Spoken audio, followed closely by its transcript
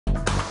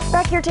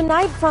Back here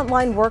tonight,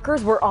 frontline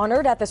workers were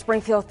honored at the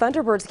Springfield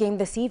Thunderbirds game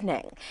this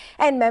evening.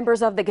 And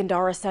members of the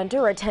Gandara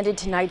Center attended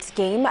tonight's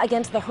game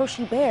against the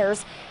Hershey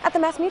Bears at the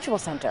MassMutual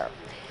Center.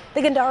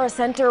 The Gandara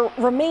Center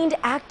remained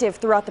active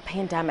throughout the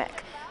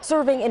pandemic,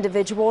 serving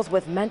individuals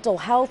with mental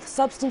health,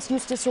 substance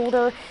use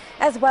disorder,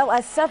 as well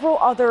as several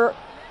other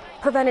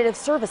preventative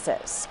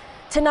services.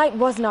 Tonight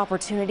was an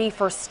opportunity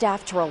for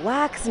staff to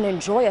relax and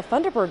enjoy a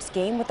Thunderbirds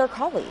game with their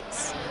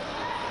colleagues.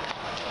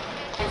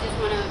 I just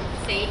want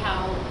to say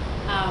how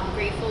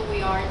grateful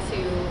we are to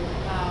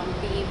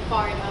be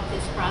part of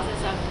this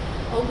process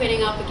of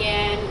opening up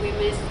again. We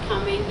missed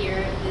coming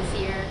here this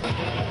year.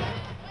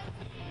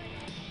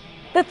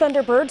 The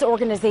Thunderbirds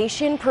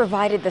organization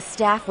provided the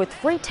staff with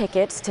free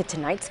tickets to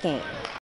tonight's game.